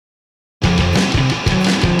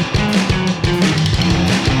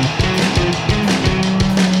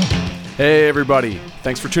Hey everybody,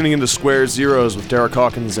 thanks for tuning into Square Zeros with Derek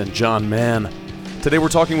Hawkins and John Mann. Today we're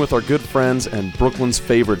talking with our good friends and Brooklyn's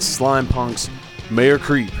favorite slime punks, Mayor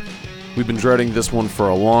Creep. We've been dreading this one for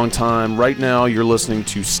a long time. Right now you're listening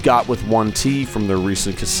to Scott with 1T from their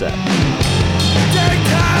recent cassette.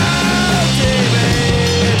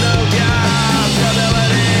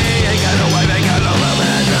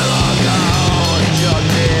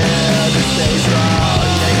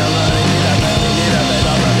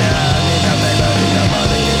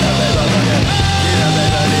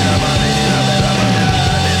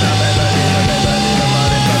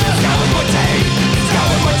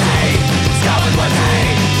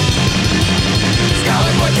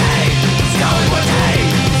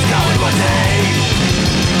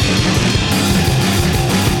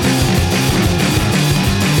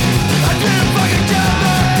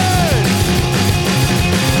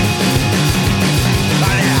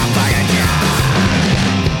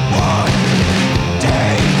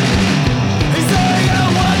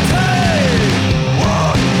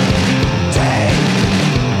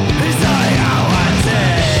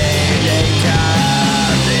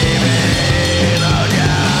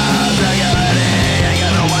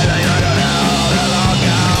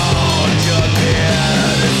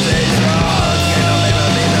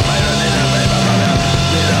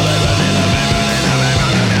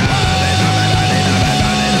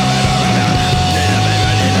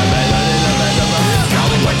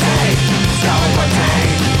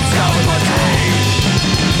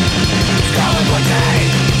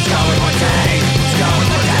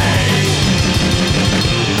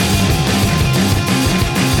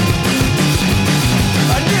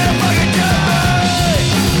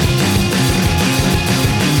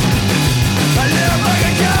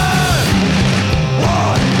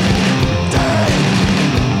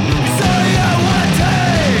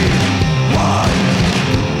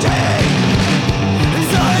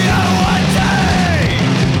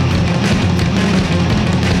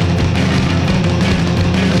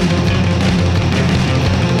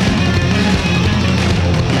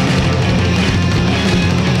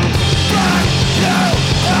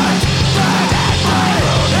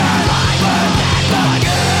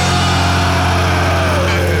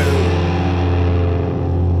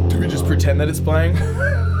 That it's playing,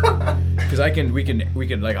 because we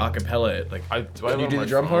can like acapella it. Like, can you do the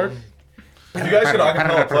drum part? If you guys could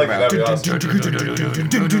acapella play, that'd be awesome. You're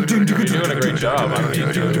doing a great job.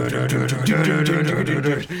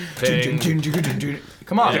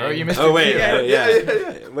 Come on, you missed. Oh wait,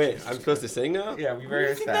 Yeah. Wait, I'm supposed to sing now? Yeah, we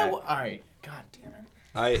rehearsed that. All right, god damn it.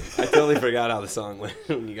 I totally forgot how the song went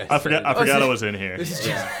when you guys. I forgot I was in here This is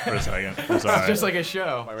just, for a second. I'm it's sorry. just like a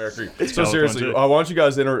show. Mayor Creep. It's So California seriously, too. why don't you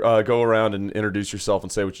guys go around and introduce yourself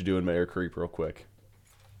and say what you do in Mayor Creep real quick.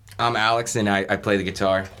 I'm Alex, and I play the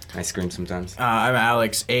guitar. I scream sometimes. I'm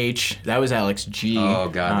Alex H. That was Alex G. Oh,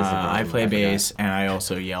 God, this is I awesome. play I bass, and I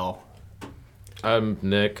also yell. I'm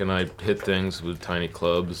Nick, and I hit things with tiny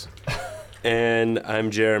clubs. And I'm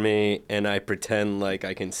Jeremy, and I pretend like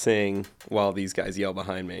I can sing while these guys yell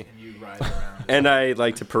behind me. And you ride around. And I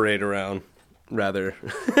like to parade around, rather.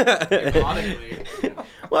 Ironically.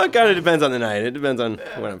 Well, it kind of depends on the night. It depends on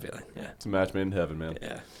what I'm feeling. Yeah. It's a match made in heaven, man.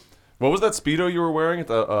 Yeah. What was that Speedo you were wearing at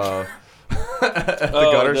the at the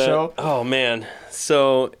gutter show? Oh man!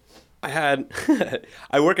 So I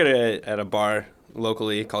work at a bar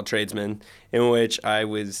locally called Tradesman, in which I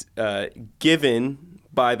was given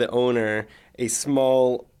by the owner a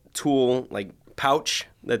small tool like pouch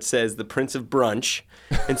that says the Prince of Brunch,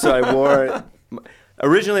 and so I wore.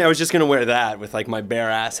 Originally, I was just gonna wear that with like my bare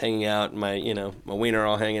ass hanging out, and my wiener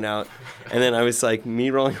all hanging out, and then I was like me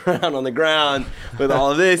rolling around on the ground with all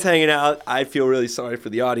of this hanging out. I feel really sorry for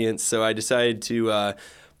the audience, so I decided to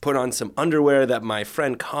put on some underwear that my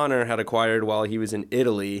friend Connor had acquired while he was in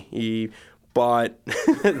Italy. He bought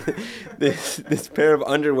this pair of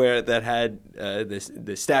underwear that had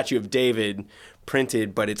the statue of David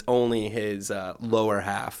printed, but it's only his lower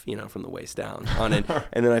half, from the waist down on it.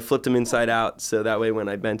 And then I flipped him inside out, so that way when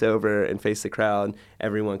I bent over and faced the crowd,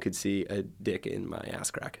 everyone could see a dick in my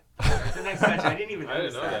ass crack. That's a nice touch. I didn't even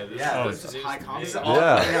notice know that. that. Yeah, This this is high compliment.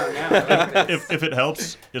 Yeah. if it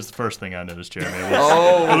helps, it's the first thing I noticed, Jeremy.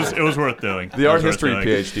 Oh. It was worth doing. The art history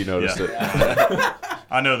PhD noticed it.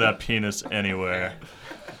 I know that penis anywhere.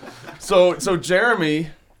 So Jeremy,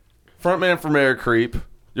 frontman for Mayor Creep,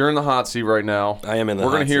 you're in the hot seat right now. I am in the We're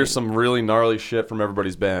hot gonna hear seat. some really gnarly shit from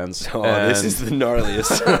everybody's bands. Oh, And this is the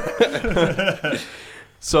gnarliest.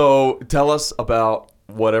 so tell us about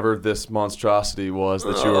whatever this monstrosity was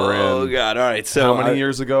that you were in. Oh God! All right. So How many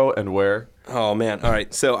years ago and where? Oh man! All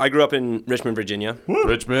right. So I grew up in Richmond, Virginia.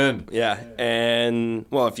 Richmond. Yeah, and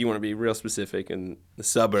well, if you want to be real specific, in the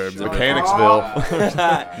suburbs, of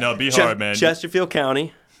Mechanicsville. No, be hard, man. Chesterfield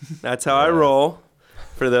County. That's how I roll.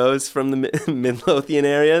 For those from the Midlothian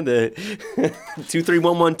area, the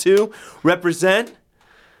 23112 represent.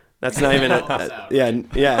 That's not even.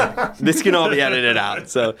 Yeah. This can all be edited out.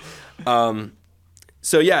 So, I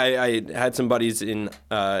had some buddies in.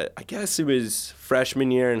 I guess it was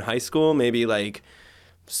freshman year in high school, maybe like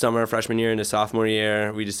summer freshman year into sophomore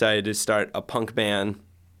year. We decided to start a punk band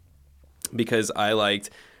because I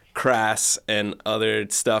liked Crass and other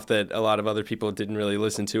stuff that a lot of other people didn't really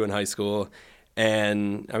listen to in high school.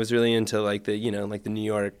 And I was really into like the New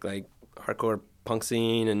York like hardcore punk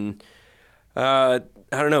scene, and I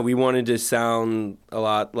don't know. We wanted to sound a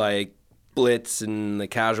lot like Blitz and the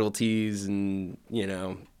Casualties, and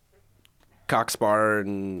Cockspar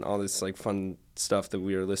and all this like fun stuff that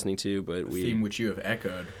we were listening to. But theme which you have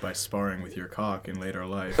echoed by sparring with your cock in later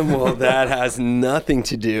life. Well, that has nothing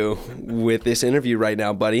to do with this interview right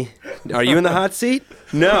now, buddy. Are you in the hot seat?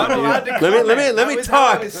 No. Let me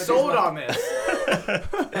talk. I was sold on this.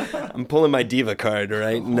 I'm pulling my diva card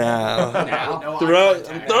right now. No, I'm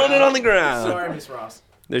throwing it on the ground. Sorry, Miss Ross.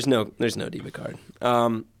 There's no diva card.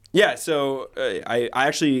 So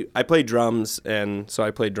I played drums, and so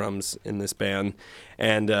I played drums in this band.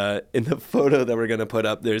 And in the photo that we're going to put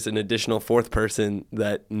up, there's an additional fourth person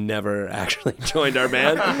that never actually joined our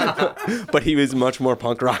band. But he was much more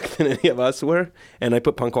punk rock than any of us were. And I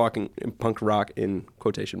put punk rock in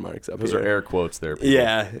quotation marks up Those here. are air quotes there. People.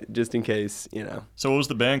 Yeah, just in case, So what was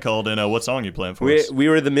the band called, and what song you playing for us? We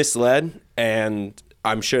were the Misled, and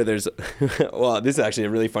I'm sure there's well, this is actually a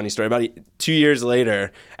really funny story. About 2 years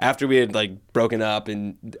later, after we had like broken up,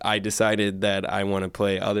 and I decided that I want to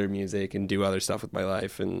play other music and do other stuff with my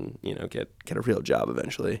life, and get a real job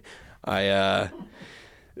eventually.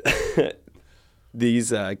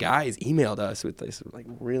 These guys emailed us with this like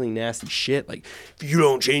really nasty shit, like, if you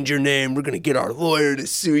don't change your name, we're gonna get our lawyer to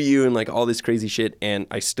sue you, and like all this crazy shit. And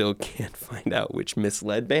I still can't find out which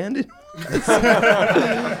Misled band it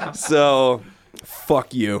was. So.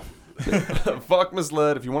 Fuck you. Fuck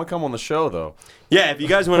Misled. If you want to come on the show, though. Yeah, if you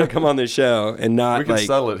guys want to come on the show and not we can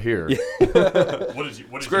settle it here. What is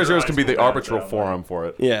Square Zeros can be the arbitral forum for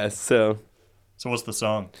it. Yeah, so what's the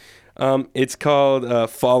song? It's called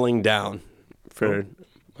Falling Down, for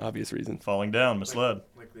obvious reasons. Falling Down, Misled.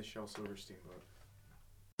 Like the Shel Silverstein book.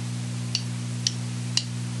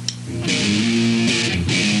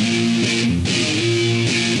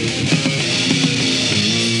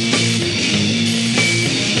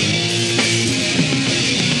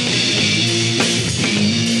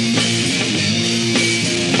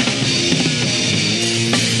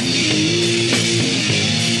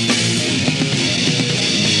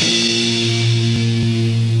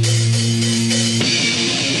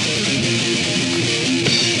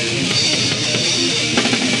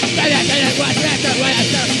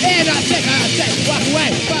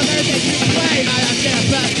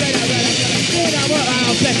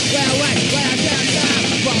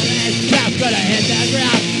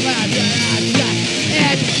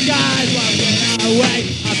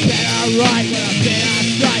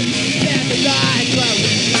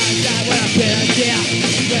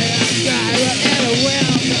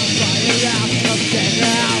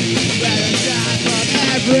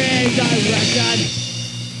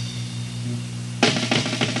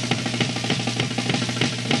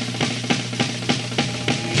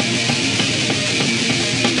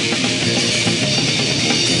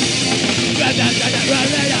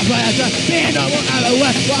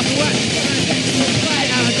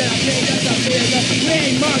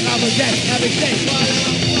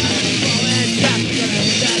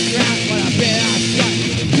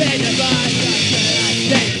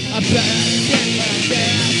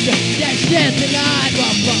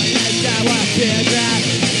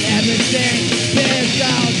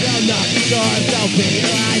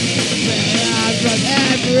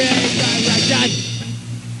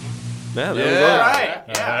 Yeah,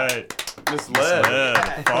 All right.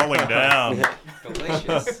 Misled. Falling Down.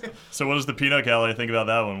 Delicious. So what does the peanut gallery think about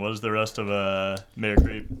that one? What does the rest of Mayor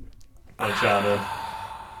Creep like Sean did?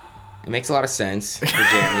 It makes a lot of sense for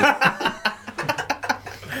Jeremy.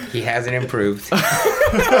 He hasn't improved.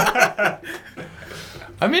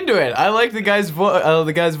 I'm into it. I like the guy's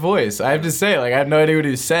voice. I have to say, like, I have no idea what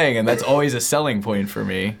he was saying, and that's always a selling point for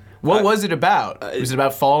me. What was it about? Was it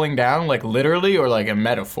about falling down, like literally, or like a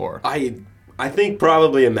metaphor? I I think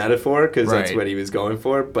probably a metaphor because that's Right. what he was going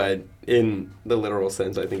for, but in the literal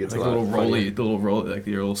sense, I think it's Like a lot little funnier. rolly, the little roll, like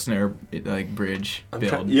your little snare, like bridge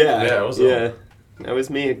build. Yeah, it was that was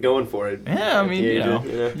me going for it. Yeah, I mean, you know,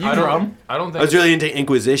 you I drum. I don't think. I was really into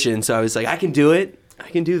Inquisition, so I was like, I can do it. I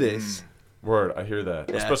can do this. Word, I hear that.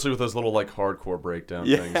 Yeah. Especially with those little like hardcore breakdown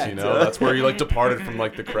Yeah, things, you know? That's where you like departed from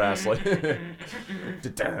like the crass like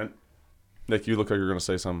Nick, you look like you're gonna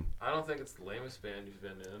say something. I don't think it's the lamest band you've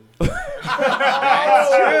been in.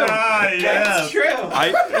 Yeah.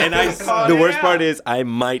 The worst part is I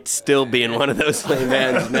might still be in one of those lame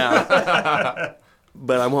bands now.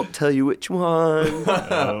 But I won't tell you which one.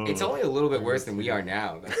 Oh. It's only a little bit worse than we are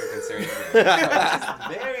now. That's what concerns me.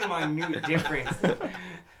 It's very minute difference.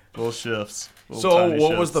 Little shifts. Little So tiny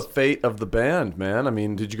what was the shifts. fate of the band, man? I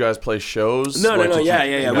mean, did you guys play shows? No, Like, no, did yeah.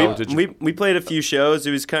 you know, did you- We played a few shows.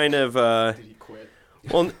 It was kind of. Did he quit?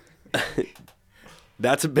 Well,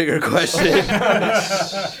 that's a bigger question.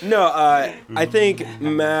 No, I think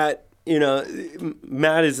Matt.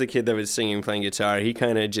 Matt is the kid that was singing, playing guitar. He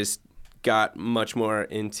kind of just got much more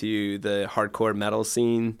into the hardcore metal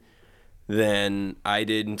scene than I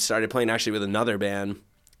did, and started playing actually with another band.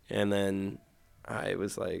 And then I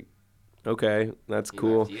was like, okay, that's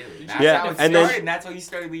cool. That's Yeah, how it and started, then- and that's how you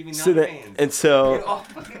started leaving So other that, bands. and so. It all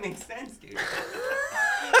fucking makes sense, dude.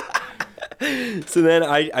 So then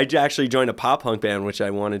I actually joined a pop punk band, which I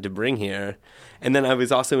wanted to bring here. And then I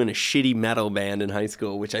was also in a shitty metal band in high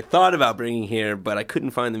school, which I thought about bringing here, but I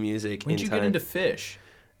couldn't find the music When in did you time. get into Fish?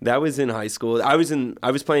 That was in high school. I was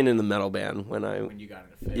playing in the metal band when When you got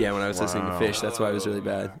into Fish? when I was listening to Wow. Fish. That's why it was really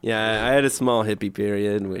bad. Yeah, I had a small hippie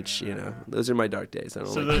period, which, those are my dark days. I don't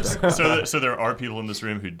So, like so there are people in this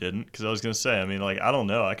room who didn't? Because I was going to say, I mean, like, I don't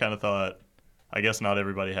know. I kind of thought, I guess not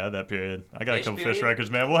everybody had that period. I got a Fish couple period? Fish records,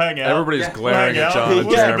 man. We'll hang out. Everybody's Yeah. glaring Hang at out. John and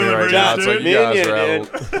Yeah. Jeremy right now. It's like Dude. you guys Me are and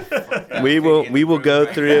out. we will go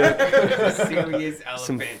through Serious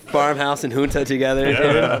some elephant. Farmhouse and Junta together.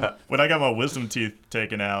 Yeah. When I got my wisdom teeth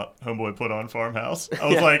taken out, homeboy put on Farmhouse.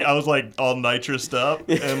 I was like all nitrous up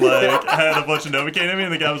and like had a bunch of Novocaine in me,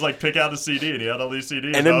 and the guy was like, pick out a CD, and he had all these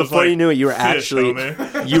CDs. And then I was before like, you knew it, you were Fish, actually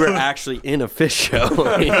homie. in a Fish show.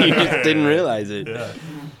 You just didn't realize it. Yeah.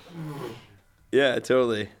 Yeah,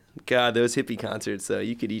 totally. God, those hippie concerts, though,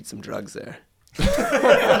 you could eat some drugs there. And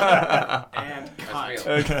That's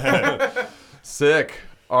cut. real. Sick.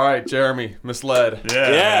 All right, Jeremy, misled.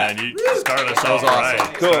 Yeah, man, you started us off was right.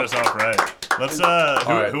 awesome. Cool. Started us off right. Let's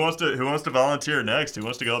right. who wants to volunteer next? Who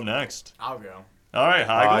wants to go up next? I'll go. All right,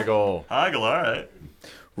 I Heigl. go. Heigl, all right.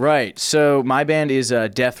 Right. So my band is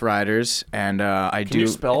Death Riders, and I do. you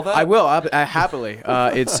spell that? I will. I happily.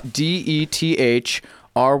 It's DETHRYDERZ,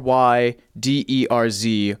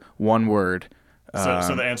 one word.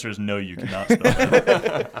 So the answer is no, you cannot spell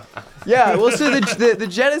it. Yeah, well, so the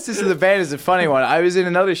genesis of the band is a funny one. I was in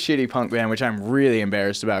another shitty punk band, which I'm really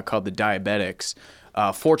embarrassed about, called the Diabetics.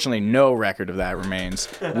 Fortunately, no record of that remains.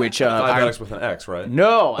 Which Diabetics with an X, right?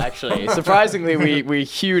 No, actually, surprisingly, we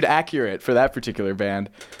hewed accurate for that particular band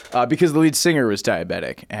because the lead singer was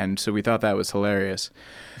diabetic, and so we thought that was hilarious.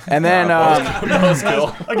 And then,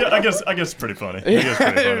 I guess it's pretty funny. I guess it's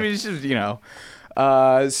pretty I mean, funny.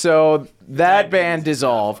 it's just, so that band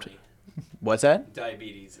dissolved. What's that?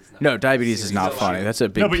 Diabetes is not. No, diabetes is not funny. That's a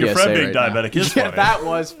big No, but your PSA friend being right now. diabetic is Yeah, funny. that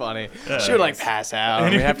was funny. She would like pass out.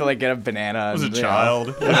 And we'd have to like get a banana. As a and, you know.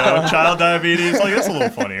 child, child diabetes, like that's a little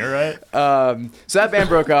funnier, right? So that band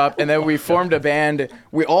broke up, and then we formed a band.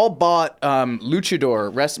 We all bought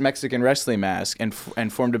luchador, Mexican wrestling mask, and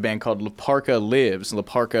formed a band called La Parka Lives. La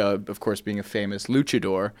Parka, of course, being a famous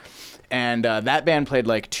luchador. And that band played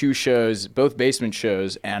like 2 shows, both basement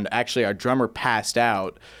shows, and actually our drummer passed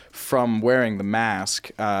out from wearing the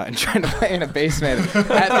mask and trying to play in a basement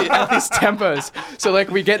at these tempos. So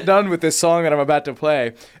like we get done with this song that I'm about to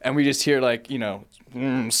play, and we just hear like,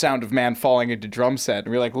 sound of man falling into drum set,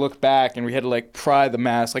 and we like look back, and we had to like pry the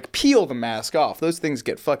mask, like peel the mask off. Those things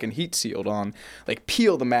get fucking heat sealed on. Like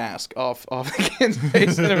peel the mask off the kid's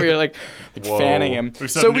face, and we were like fanning him.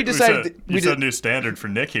 We decided we set a new standard for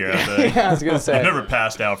Nick here. I think. yeah, I was gonna say. I've never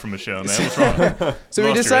passed out from a show, man. What's wrong? So we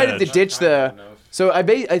Lost your decided to edge. ditch the. So I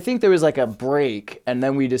think there was like a break, and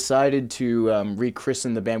then we decided to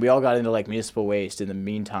rechristen the band. We all got into like Municipal Waste in the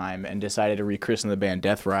meantime, and decided to rechristen the band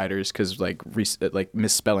Death Riders because like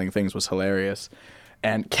misspelling things was hilarious,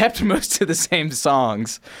 and kept most of the same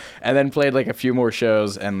songs, and then played like a few more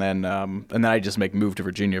shows, and then I just moved to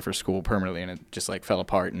Virginia for school permanently, and it just like fell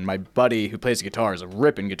apart. And my buddy who plays guitar is a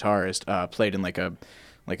ripping guitarist, played in like a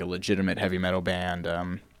legitimate heavy metal band,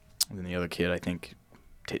 and then the other kid I think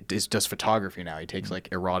does photography now. He takes like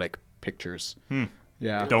erotic pictures.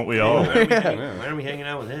 Yeah. Don't we all? Why are we hanging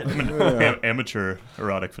out with him? Amateur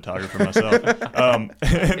erotic photographer myself.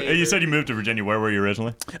 You said you moved to Virginia. Where were you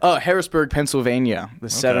originally? Harrisburg, Pennsylvania, the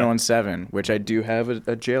 717, which I do have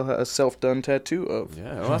a self-done tattoo of.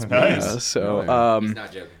 Yeah, well, that's Nice. So, He's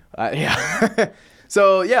not joking. yeah.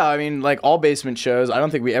 So, yeah, I mean, like all basement shows, I don't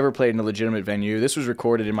think we ever played in a legitimate venue. This was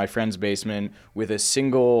recorded in my friend's basement with a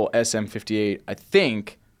single SM58, I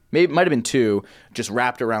think, maybe might have been 2, just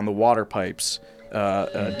wrapped around the water pipes.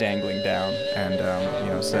 Dangling down, and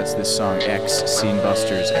so that's this song X, Scene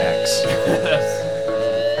Busters X.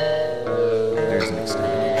 There's an extended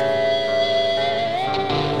version.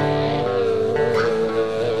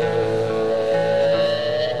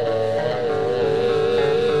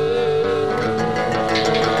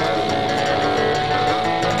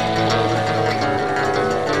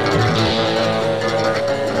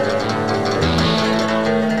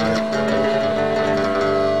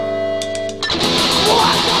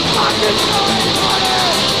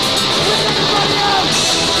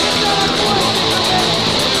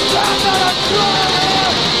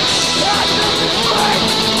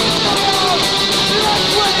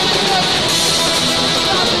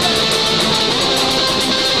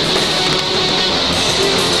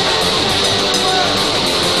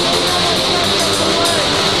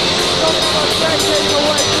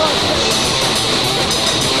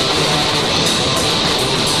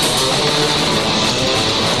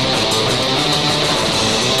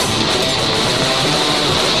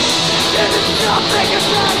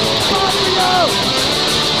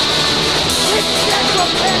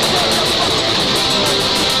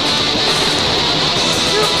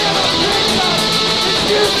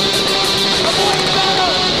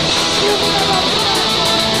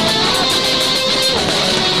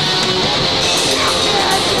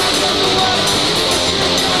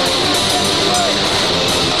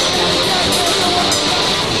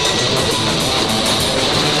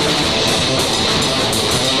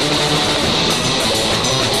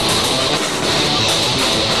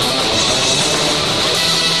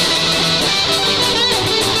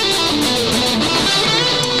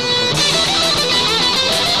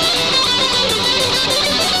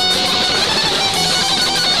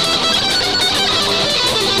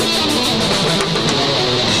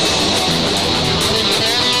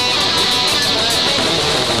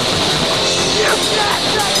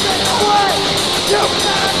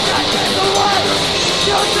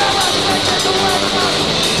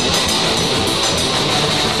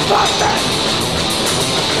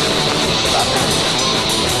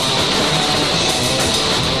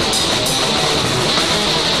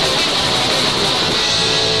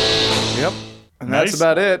 Yep. And that's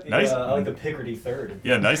about it. Nice. I like the Picardy third.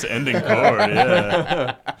 Yeah, nice ending chord.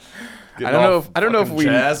 Yeah. I don't know if we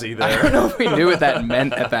jazzy there. I don't know if we knew what that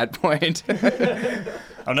meant at that point.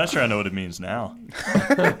 I'm not sure I know what it means now.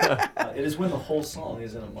 It is when the whole song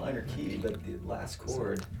is in a minor key, but the last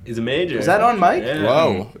chord. Is a major. Is that on mic? Yeah.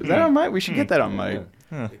 Whoa. Is that on mic? We should get that on mic.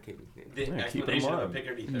 The explanation of a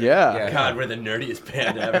Picardy third. Yeah. God, we're the nerdiest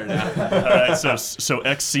band ever now. All right, so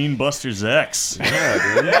X Scene Busters X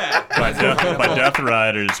Yeah, dude. Yeah. by Death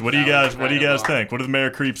Riders. What do you guys think? What do the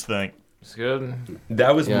Mayor Creeps think? It's good.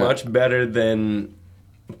 That was Yeah. much better than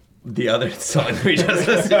the other song we just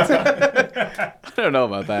listened to. I don't know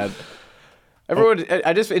about that. Everyone,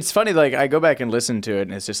 it's funny, like, I go back and listen to it,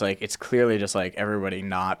 and it's just like, it's clearly just like everybody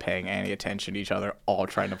not paying any attention to each other, all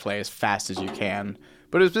trying to play as fast as you can.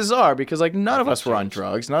 But it was bizarre because, like, none of us were on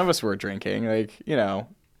drugs, none of us were drinking, like,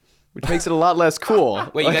 which makes it a lot less cool.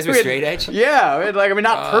 Wait, you guys were straight edge? Yeah,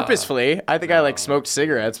 not purposefully. I think I, like, smoked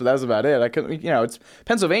cigarettes, but that was about it. I couldn't, it's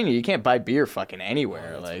Pennsylvania, you can't buy beer fucking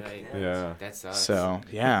anywhere, like, Right. Yeah. That sucks. so,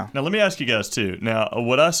 yeah. Now let me ask you guys too. Now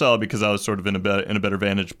what I saw, because I was sort of in a better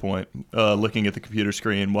vantage point, looking at the computer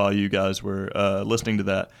screen while you guys were listening to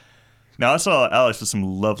that. Now I saw Alex with some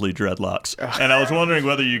lovely dreadlocks, and I was wondering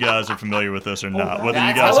whether you guys are familiar with this or not. Whether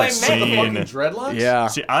you guys That's have how I met seen. the Dreadlocks? Yeah.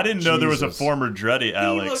 See, I didn't know there was a Jesus. former Dreddy He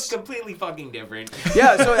Alex. looks completely fucking different.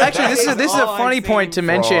 Yeah, so actually, this That is is a all funny I'm point to saying.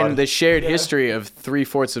 mention Fraud. the shared history of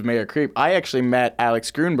 3/4 of Mayor Creep. I actually met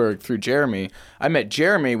Alex Grunberg through Jeremy. I met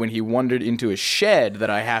Jeremy when he wandered into a shed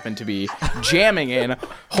that I happened to be jamming in,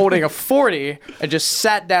 holding a 40, and just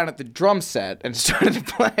sat down at the drum set and started to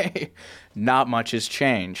play. Not much has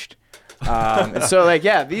changed. And so, like,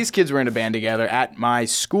 yeah, these kids were in a band together at my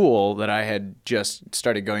school that I had just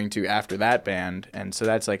started going to after that band. And so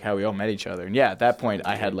that's, like, how we all met each other. And, yeah, at that point,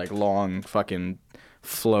 I had, like, long, fucking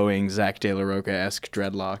flowing Zach De La Rocha-esque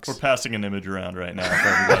dreadlocks. We're passing an image around right now for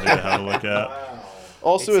everybody to have a look at.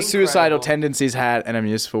 Also, a It's suicidal incredible. tendencies hat and a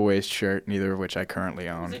municipal waste shirt, neither of which I currently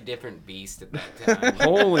It was a own. different beast at that time.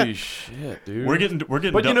 Holy shit, dude. We're getting.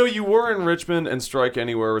 But you know, you were in Richmond, and Strike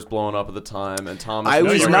Anywhere was blowing up at the time, and Thomas. I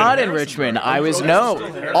was you were not in in Richmond. Harrisonburg. I was still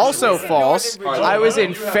no. Also Harrisonburg. false. You're not in I was in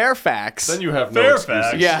Virginia. Fairfax. Then you have no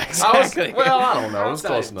Fairfax. excuses. Yeah, I was, exactly. well, I don't know. It was Outside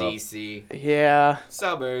close of enough. DC, Yeah.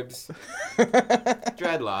 suburbs,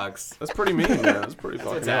 dreadlocks. That's pretty mean, man. That's pretty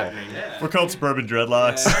fucking What's hell. happening? We're called suburban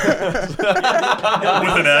dreadlocks with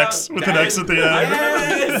an X, with an X at the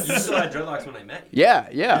end. You still had dreadlocks when I met you.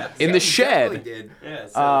 Yeah. In the You shed. definitely did. Yeah, so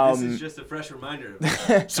this Um, is just a fresh reminder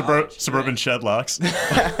of Suburban shedlocks.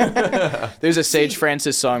 There's a Sage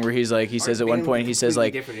Francis song where he says at one point, he says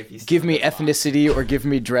like, "Give me ethnicity or give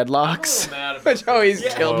me dreadlocks," which always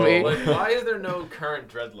killed me. Like, why is there no current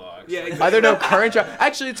dreadlocks? Yeah, Are there no current?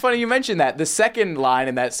 Actually, it's funny you mentioned that. The second line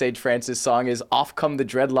in that Sage Francis song is "Off come the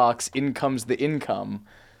dreadlocks, in comes the income."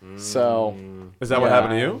 So Is that what Yeah.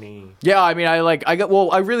 happened to you? yeah, I mean, I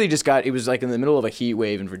really just got. It was like in the middle of a heat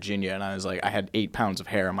wave in Virginia, and I was like, I had 8 pounds of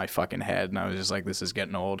hair on my fucking head, and I was just like, this is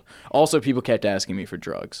getting old. Also, people kept asking me for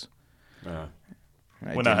drugs.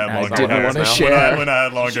 When I had longer didn't hair. want to When share. when I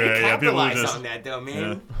had longer hair, yeah, people were capitalize just. on that though,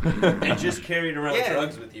 man. and just carried around Yeah.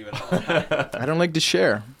 drugs with you at all times. I don't like to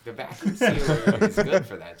share. The vacuum sealer is good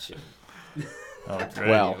for that shit. Oh, great.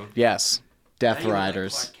 Well, yes, Death Now you're like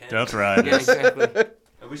Riders. Clark Kent. Death Riders. Yeah, exactly.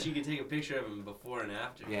 I wish you could take a picture of him before and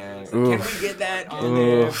after. Yeah. It's Can like, we get that on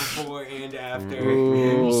there before and after?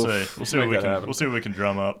 We'll see. We'll see what we that can. happen. We'll see what we can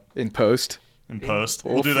drum up In post. in post.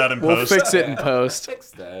 We'll do that in We'll post. fix it in post.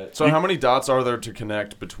 Fix that. So how many dots are there to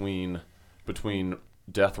connect between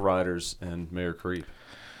Death Riders and Mayor Creep?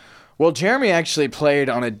 Well, Jeremy actually played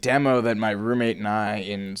on a demo that my roommate and I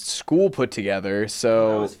in school put together, That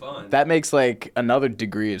so was fun. that makes like another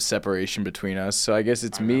degree of separation between us. So I guess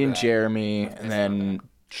it's me remember and that. Jeremy, and then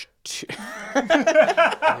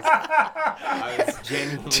I was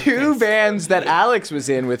genuinely two pissed. bands that Alex was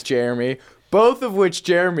in with Jeremy, both of which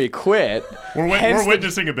Jeremy quit. We're Hence the-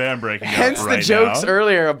 witnessing a band breaking up Hence right the jokes now.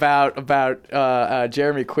 earlier about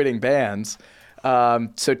Jeremy quitting bands.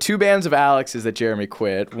 So two bands of Alex's that Jeremy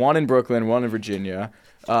quit, one in Brooklyn, one in Virginia.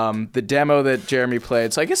 The demo that Jeremy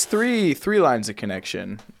played. So I guess three lines of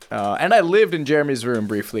connection. And I lived in Jeremy's room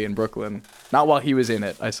briefly in Brooklyn. Not while he was in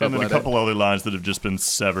it. I And then a sublet couple other lines that have just been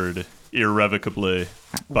severed irrevocably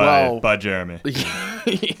by Jeremy.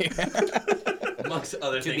 amongst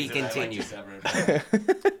other To be things that I like continued.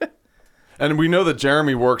 sever. And we know that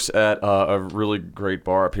Jeremy works at a really great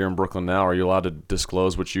bar up here in Brooklyn now. Are you allowed to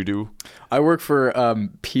disclose what you do? I work for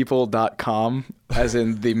people.com, as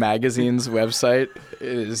in the magazine's website. It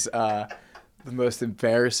is the most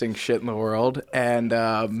embarrassing shit in the world. And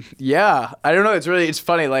yeah, I don't know. It's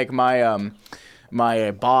funny. Like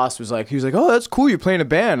my boss was like, "Oh, that's cool. You're playing a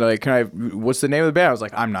band. Like, what's the name of the band?" I was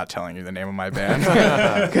like, "I'm not telling you the name of my band,"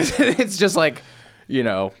 because it's just like,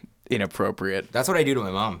 inappropriate. That's what I do to my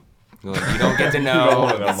mom. Like, you don't get to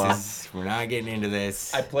know. We're not getting into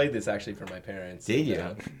this. I played this actually for my parents. Did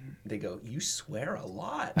you? They go, "You swear a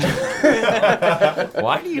lot."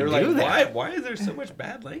 Why do you They're do like, that? "Why is there so much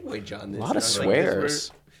bad language on this?" A lot of And I was like,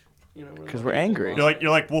 swears. Because we're angry. You're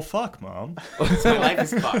like, well, fuck, mom. My life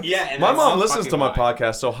is fucked. Yeah, and My that's mom so listens to fucking my why.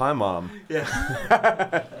 podcast, so hi, Mom.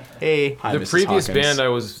 Hey. The previous band I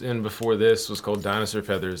was in before this was called Dinosaur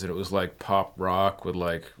Feathers, and it was like pop rock with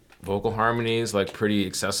like vocal harmonies, like pretty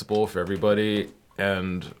accessible for everybody.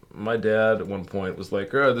 And my dad at one point was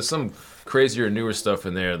like, "Oh, there's some crazier, newer stuff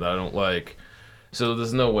in there that I don't like." So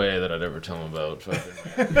there's no way that I'd ever tell him about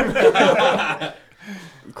fucking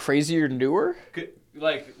Crazier, newer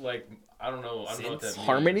like I don't know what that means.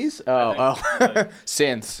 harmonies. I think, like,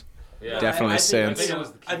 Synths. Yeah. Definitely I synths. think, it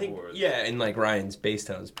was the I think, keyboards. yeah, and like Ryan's bass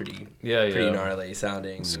tone's pretty gnarly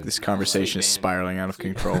sounding. This conversation is spiraling out of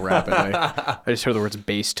control rapidly. I just heard the words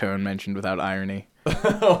bass tone mentioned without irony.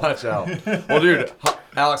 Watch out. Well, dude,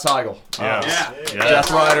 Alex Heigl. Yeah. Death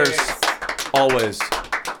Riders, always.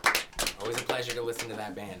 Always a pleasure to listen to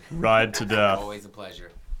that band. Ride to death. Always a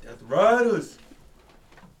pleasure. Death Riders.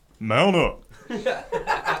 Mount up.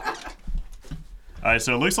 All right,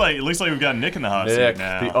 so it looks like we've got Nick in the hot Nick, seat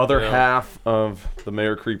now. the other half of the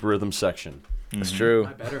Mayor Creep rhythm section. That's true.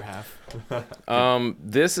 Better half.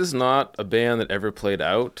 This is not a band that ever played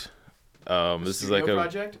out. This is like a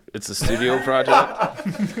project? It's a studio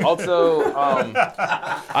project. Also,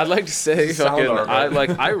 I'd like to say, fucking,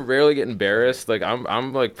 I rarely get embarrassed. Like,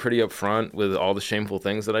 I'm like pretty upfront with all the shameful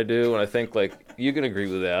things that I do, and I think like you can agree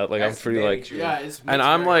with that. Like, I'm pretty like, Yeah, it's and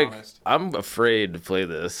I'm very like, honest. I'm afraid to play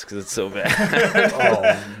this because it's so bad.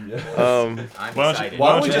 I'm Why excited.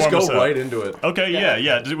 Why don't we you just warm us go up? right into it? Okay,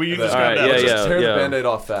 yeah. Will you describe Alright, that? yeah, Let's yeah. just tear the Band-Aid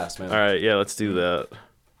off fast, man. All right, yeah, let's do that.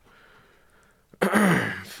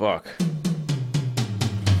 Fuck.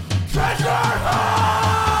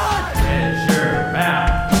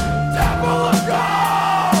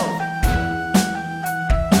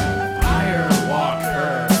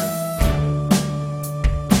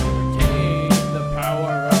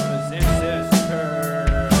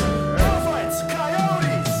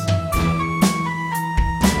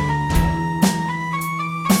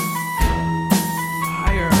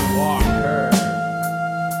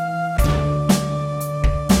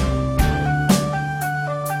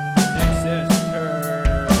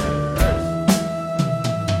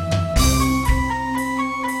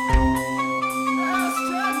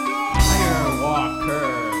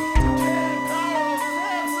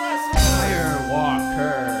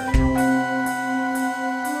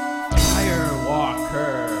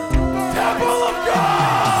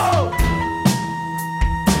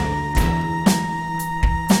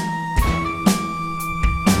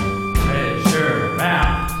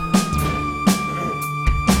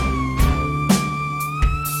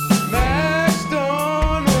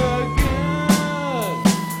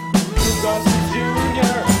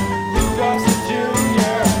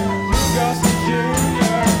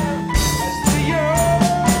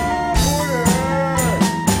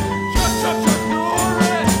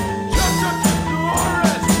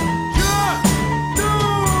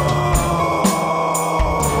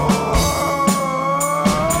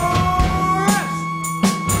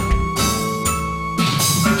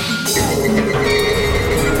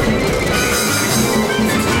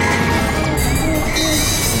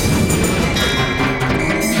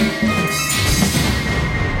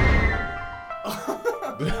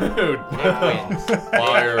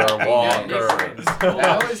 Firewalker.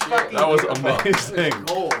 That was fucking That was amazing.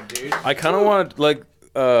 gold, dude. I kind of want like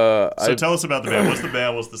So tell us about the band. What's the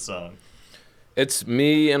band? What's the song? It's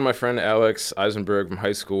me and my friend Alex Eisenberg from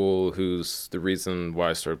high school, who's the reason why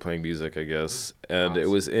I started playing music, I guess. And it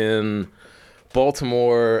was in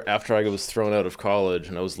Baltimore after I was thrown out of college,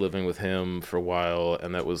 and I was living with him for a while,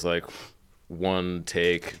 and that was like one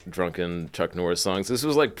take drunken Chuck Norris songs. This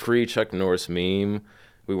was like pre-Chuck Norris meme.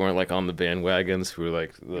 We weren't like on the bandwagons. We were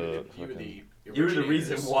like the. You were the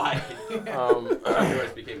reason why.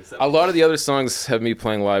 Yours became A lot of the other songs have me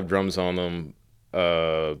playing live drums on them,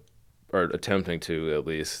 or attempting to at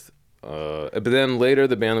least. But then later,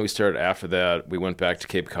 the band that we started after that, we went back to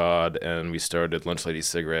Cape Cod and we started Lunch Lady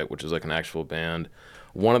Cigarette, which is like an actual band.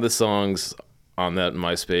 One of the songs on that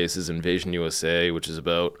MySpace is Invasion USA, which is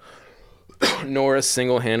about Norris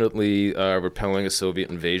single-handedly repelling a Soviet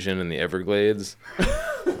invasion in the Everglades.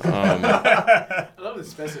 I love the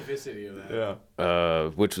specificity of that. Yeah.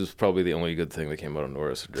 Which was probably the only good thing that came out of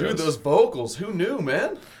Norris. Dude, those vocals, who knew,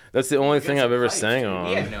 man? That's the only thing I've ever sang on.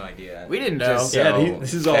 We had no idea. We didn't know.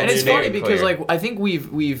 This is all. And it's Very funny because clear. like I think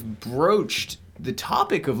we've broached the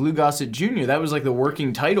topic of Lou Gossett Jr. That was like the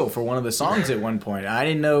working title for one of the songs at one point. I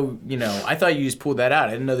didn't know, I thought you just pulled that out.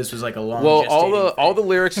 I didn't know this was like a long. Well, gestating all the thing.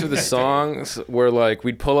 lyrics for the songs were like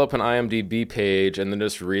we'd pull up an IMDb page and then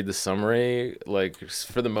just read the summary. Like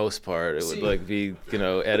for the most part, it would like be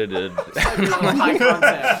edited. Might be a little high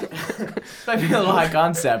concept. Might be a little high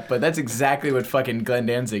concept, but that's exactly what fucking Glenn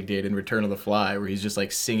Danzig did in Return of the Fly, where he's just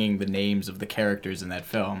like singing the names of the characters in that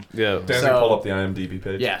film. Yeah. Danzig So- pull up the IMDb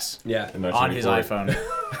page. Yes. Yeah. In On his 1984. iPhone.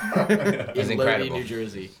 It's in incredible. Lodi, New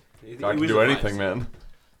Jersey. I can do anything, man.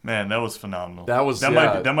 Man, that was phenomenal. That was- that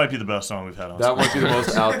yeah. might be the best song we've had on. That might be the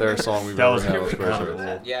most out there song we've That ever was had. on good. Square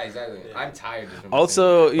Circle. Yeah, exactly. I'm tired. Just from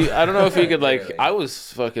Also, I don't know if you could like. Barely. I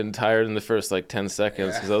was fucking tired in the first like 10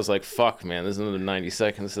 seconds because I was like, "Fuck, man, there's another 90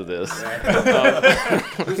 seconds of this."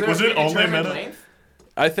 Was it only a minute?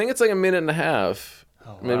 I think it's like a minute and a half,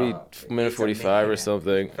 maybe minute It's 45 or amazing.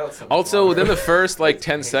 something. Felt so much Also, longer. within the first like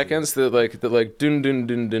 10 seconds, the dun dun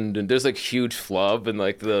dun dun dun. There's like huge flub in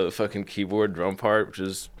like the fucking keyboard drum part, which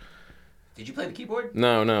is Did you play the keyboard?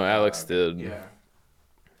 no, Alex did. Yeah.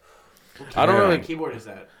 I don't What really. kind of keyboard is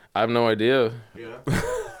that? I have no idea. Yeah.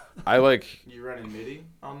 I like. You running MIDI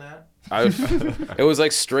on that? It was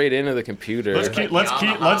like straight into the computer. Let's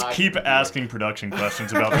keep asking production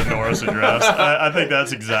questions about the Norris address. I think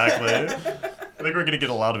that's exactly. I think we're gonna get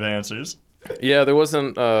a lot of answers. Yeah, there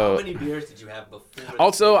wasn't. How many beers did you have before?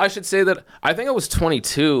 Also, I should say that I think I was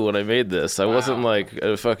 22 when I made this. I wasn't like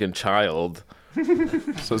a fucking child.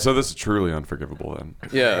 So this is truly unforgivable then.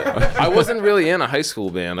 Yeah, I wasn't really in a high school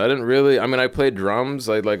band. I didn't really. I mean, I played drums.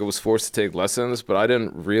 I was forced to take lessons, but I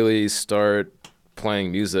didn't really start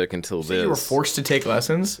playing music until So this. you were forced to take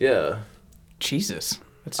lessons? Yeah. Jesus,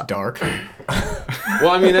 that's dark.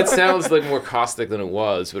 Well, I mean, that sounds like more caustic than it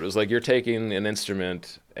was, but it was like you're taking an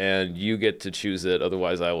instrument and you get to choose it.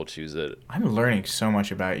 Otherwise, I will choose it. I'm learning so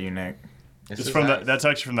much about you, Nick. It's from that's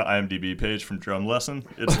actually from the IMDb page from Drum Lesson.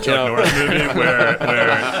 It's a Chuck Norris movie where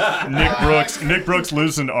Nick Brooks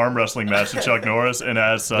loses an arm wrestling match to Chuck Norris, and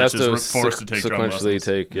as such is forced to take drum lessons.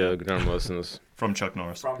 Drum lessons From Chuck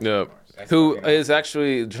Norris. Yeah. Who is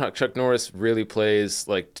actually Chuck Norris really plays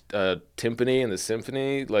like timpani in the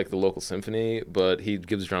symphony, like the local symphony, but he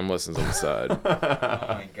gives drum lessons on the side. Oh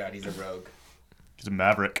my god, he's a rogue. He's a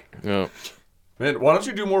maverick. Yeah. Man, why don't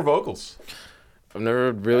you do more vocals? I've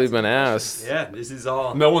never really been asked. Yeah, this is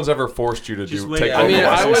all. No one's ever forced you to Just take wait. vocal I mean,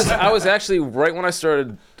 lessons. I was actually right when I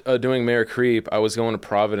started doing Mayor Creep. I was going to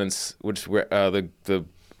Providence, which where the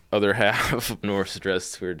other half of Norris Address.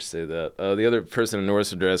 It's weird to say that. The other person in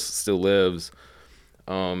Norris Address still lives,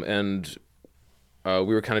 and we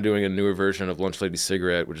were kind of doing a newer version of Lunch Lady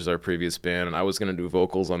Cigarette, which is our previous band, and I was going to do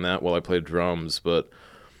vocals on that while I played drums, but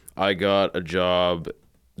I got a job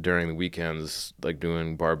during the weekends, like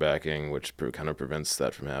doing bar backing, which kind of prevents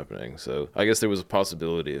that from happening. So I guess there was a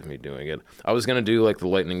possibility of me doing it. I was going to do like the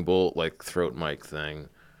lightning bolt, like throat mic thing,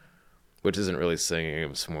 which isn't really singing.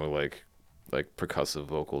 It's more like percussive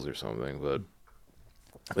vocals or something, but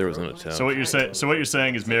there was an attempt. So what you're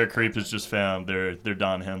saying is Mayor Creep has just found their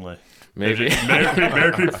Don Henley. Maybe.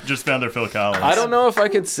 Mayor Creep just found their Phil Collins. I don't know if I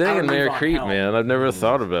could sing in Mayor Von Creep, Hell. man. I've never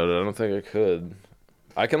thought about it. I don't think I could.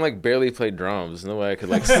 I can like barely play drums. No way I could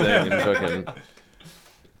like sing and fucking.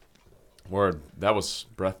 Word, that was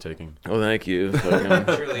breathtaking. Oh, thank you.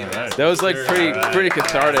 Fucking- Truly Alright. that was like pretty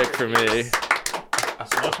cathartic for me.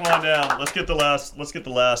 So let's wind down. Let's get the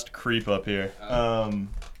last creep up here.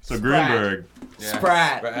 So Greenberg.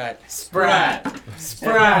 Sprat. Sprat.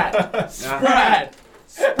 Sprat. Sprat.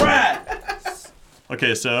 Sprat.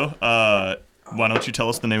 Okay, so why don't you tell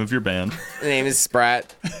us the name of your band? The name is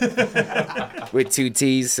Sprat. With 2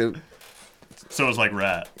 T's. So So it's like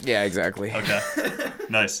Rat. yeah, exactly. Okay.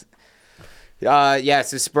 Nice. Yeah,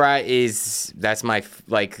 so Sprat that's my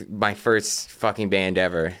my first fucking band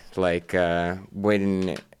ever. Like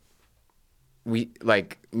when me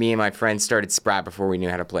and my friends started Sprat before we knew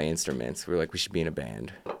how to play instruments. We were like, we should be in a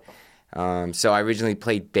band. So I originally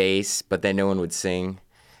played bass, but then no one would sing.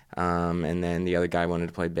 And then the other guy wanted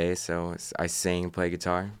to play bass, so I sing and play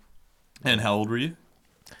guitar. And how old were you?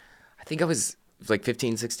 I think I was like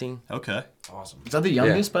 15, 16. Okay. Is that the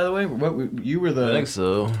youngest, by the way? What you were the? I think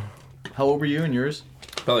so. How old were you and yours?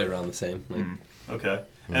 Probably around the same. Like, Okay.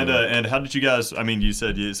 And how did you guys? I mean, you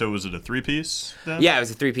said so. Was it a 3-piece then? Yeah, it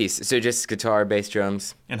was a 3-piece. So just guitar, bass,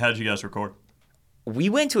 drums. And how did you guys record? We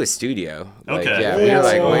went to a studio. Like, Okay. yeah, we were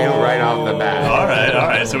like right off the bat. All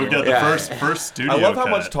right. So we've got the Yeah. first studio. I love how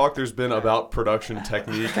cut. much talk there's been about production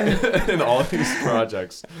technique in all these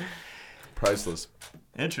projects. Priceless.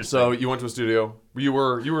 Interesting. So you went to a studio. You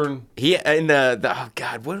were in. He in the oh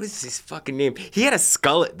god, what was his fucking name? He had a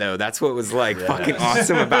skullet though. That's what was like fucking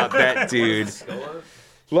awesome about that dude.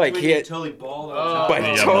 Like he had, totally bald but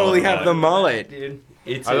Yeah, totally mullet. have the mullet. dude.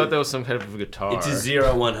 It's I thought that was some kind of guitar. It's a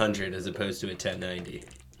 0-100 as opposed to a 1090.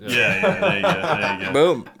 Yeah. There you go. There you go.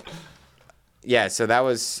 Boom. Yeah, so that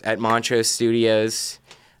was at Montrose Studios.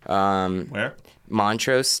 Where?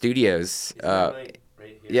 Montrose Studios. Right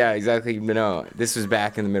here. Yeah, exactly. No, this was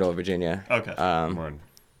back in the middle of Virginia. Okay.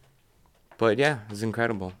 But yeah, it was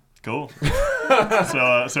incredible. Cool.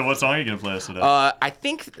 So what song are you gonna play us today? I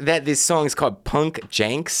think that this song is called Punk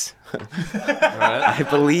Janks. I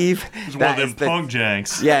believe it's one that of them is the- punk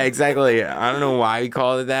janks. Yeah, exactly. I don't know why we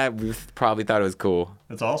called it that. We probably thought it was cool.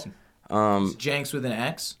 That's awesome. Janks with an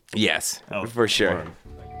X. Yes, Oh, for sure. Word.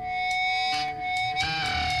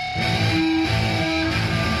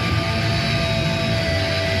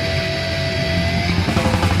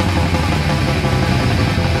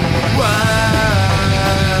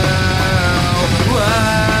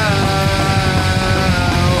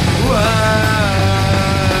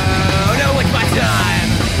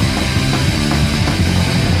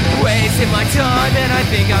 My time and I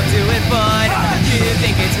think I'm doing fine. You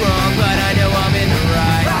think it's wrong, but I know I'm in the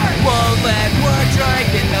right. Won't let work try and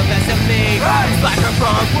get the best of me. Slacker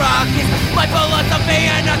punk rock is my philosophy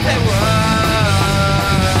and nothing.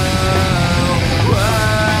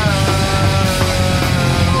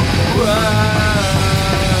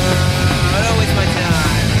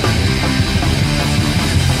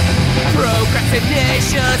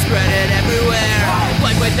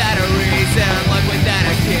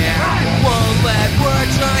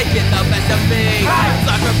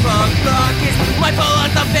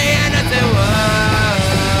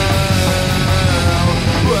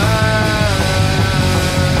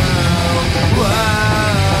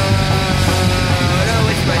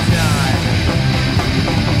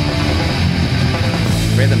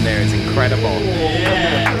 rhythm there is incredible.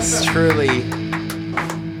 Yeah. It's truly.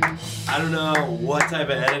 I don't know what type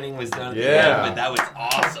of editing was done at the Yeah. end, but that was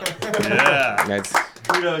awesome. Yeah. That's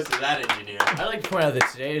Kudos to that engineer. I'd like to point out that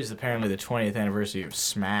today is apparently the 20th anniversary of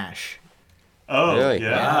Smash. Oh, Really?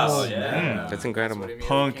 yeah. Oh, yeah. that's incredible.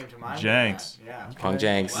 Punk Janks. Yeah. Punk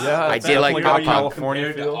Janks. Yeah, I did like definitely pop got punk. California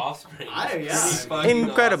Compared to feel. Offspring. Yeah.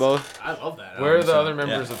 Incredible. I love that. Where are the other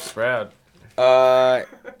members of Sprad?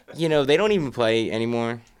 They don't even play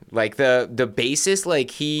anymore. Like the bassist,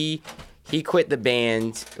 like he quit the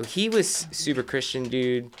band. He was super Christian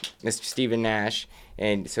dude, Mr. Steven Nash,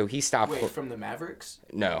 and so he stopped. Wait, from the Mavericks?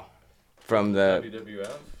 No, from the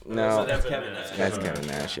WWF? no. So that's Kevin Nash. That's Kevin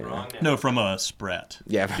Nash. Yeah. Wrong now. No, from Sprat.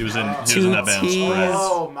 Yeah. He was in that band Two Sprat.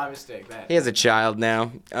 Oh, my mistake. He has a child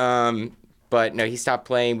now. But no, he stopped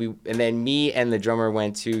playing. And then me and the drummer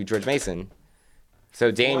went to George Mason. So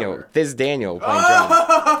Daniel, this is Daniel playing drums.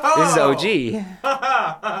 This is OG.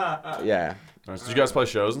 Yeah. Nice. Did you guys play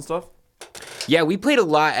shows and stuff? Yeah, we played a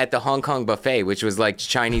lot at the Hong Kong buffet, which was like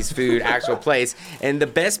Chinese food, actual place. And the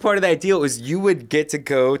best part of that deal was you would get to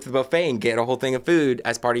go to the buffet and get a whole thing of food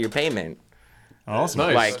as part of your payment. Awesome.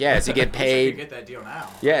 Nice. Like, yeah, so you get You paid. get that deal now.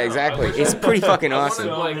 Yeah, exactly. It's pretty fucking I awesome.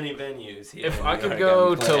 wanted, So like, many venues here. If in I New could York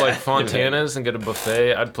go can to play like at. Fontana's and get a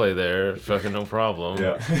buffet, I'd play there. Fucking no problem.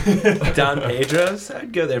 Don Pedro's,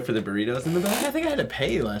 I'd go there for the burritos in the back. I think I had to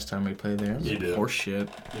pay last time we played there. You did. Horse shit.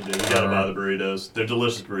 You gotta buy the burritos. They're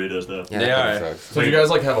delicious burritos, though. Yeah, They that are. fucking sucks. So you guys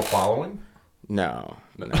like have a following? No.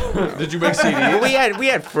 Did you make CDs? Well, we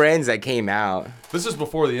had friends that came out. This is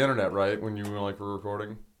before the internet, right? When you were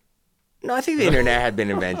recording. No, I think the internet had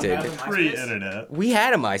been invented. Pre-internet. We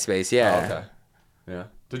had a MySpace, yeah. Oh, okay. Yeah.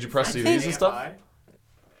 Did you press CDs and stuff?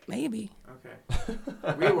 Maybe. Okay.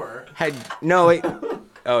 We were.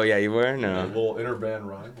 Oh yeah, you were? A No. little interband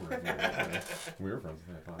rhyme. We were friends.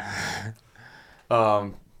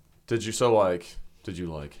 Did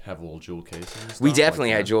you have a little jewel case? And stuff? We definitely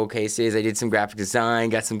Like had that? jewel cases. I did some graphic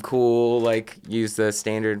design, got some cool, used the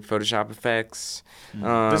standard Photoshop effects.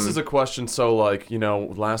 This is a question. So,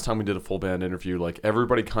 last time we did a full band interview,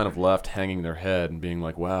 everybody kind of left hanging their head and being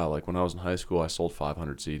like, "Wow, when I was in high school, I sold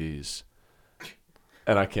 500 CDs."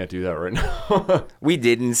 And I can't do that right now. We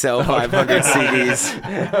didn't sell 500 CDs.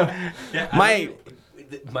 Yeah,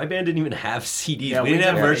 my band didn't even have CDs. Yeah, we didn't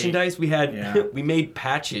have did. merchandise. We had Yeah. we made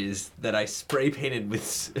patches that I spray painted with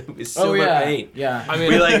silver paint. Yeah. I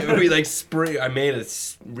mean, I made a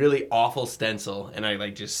really awful stencil and I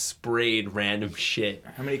just sprayed random shit.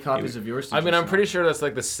 How many copies of yours did I mean, you I'm sell? pretty sure that's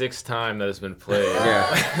like the 6th time that it's been played.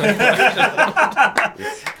 Yeah.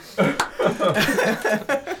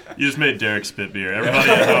 You just made Derek spit beer. Everybody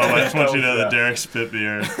at home, I just want you to know that Derek spit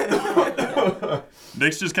beer.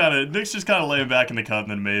 Nick's just kind of laying back in the cup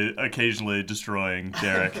and then occasionally destroying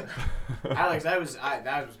Derek. Alex, that was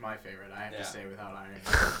my favorite. I have to say, without iron.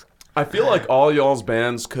 I feel like all y'all's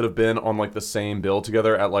bands could have been on the same bill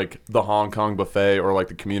together at the Hong Kong buffet or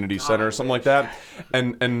the community center or something like that.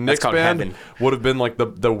 And Nick's called band heaven. would have been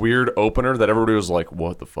the weird opener that everybody was like,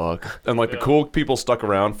 "What the fuck?" And the cool people stuck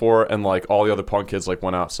around for, and all the other punk kids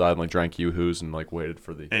went outside and drank Yoo-Hoos and waited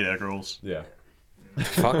for the 8 egg rolls. yeah.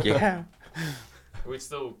 Fuck yeah. We'd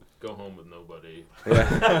still go home with nobody.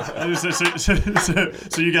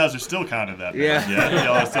 So you guys are still kind of that band. Yeah.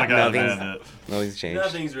 Y'all are still kind of Nothing's- that. Nothing's changed.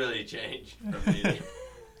 Nothing's really changed from me.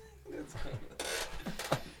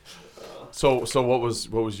 So what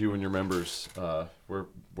was you and your members? Where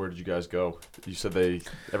did you guys go? You said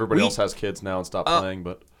everybody else has kids now and stopped playing,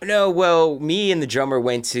 but No, well, me and the drummer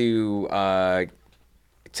went to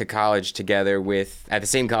college together at the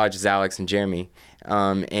same college as Alex and Jeremy.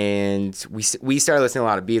 And we started listening to a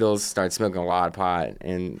lot of Beatles, started smoking a lot of pot,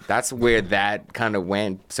 and that's where that kind of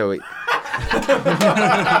went. So we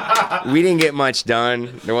didn't get much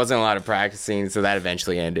done. There wasn't a lot of practicing, so that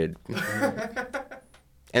eventually ended.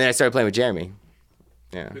 And then I started playing with Jeremy.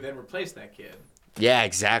 Yeah. Who then replaced that kid? Yeah,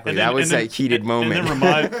 exactly. And then- That was and then- that heated moment.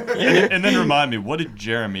 And then remind me, what did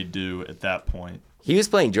Jeremy do at that point? He was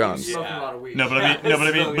playing drums. Smoking a lot of weed.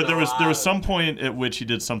 But there was some point at which he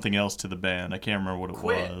did something else to the band. I can't remember what it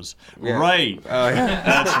was. Yeah. Right. Oh, yeah.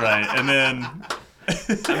 That's right. And then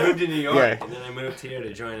I moved to New York Yeah. and then I moved here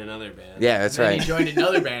to join another band. Yeah, that's Then right. he joined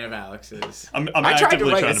another band of Alex's. I'm I tried to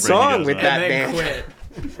actively write trying a to bring song you with guys that And then band.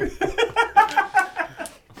 quit.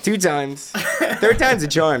 2 times. 3rd time's a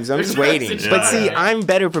charm, so I'm just waiting. charm. But see, Yeah. I'm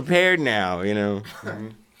better prepared now, you know.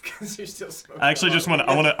 Because you're still smoking. I actually just want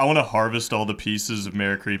to harvest all the pieces of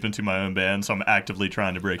Mare Creep into my own band, so I'm actively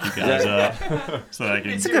trying to break you guys up so that I can.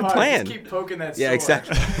 It's a good Hard. plan. Just keep poking that Yeah, sword.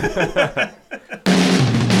 exactly. Yeah,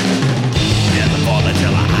 the 4th of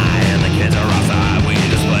July and the kids are outside. We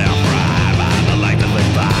just play our pride. I like to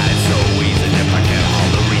live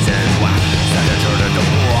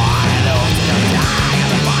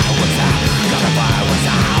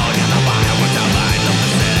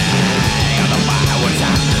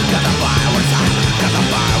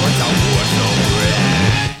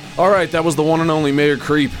All right, that was the one and only Mayor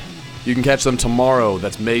Creep. You can catch them tomorrow,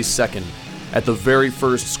 that's May 2nd, at the very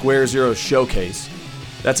first Square Zero showcase.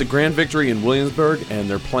 That's a Grand Victory in Williamsburg, and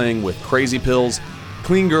they're playing with Crazy Pills,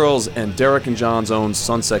 Clean Girls, and Derek and John's own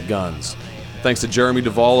Sunset Guns. Thanks to Jeremy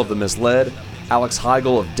Duvall of The Misled, Alex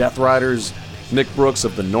Heigl of Death Riders, Nick Brooks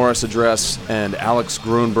of The Norris Address, and Alex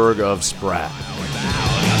Grunberg of Sprat.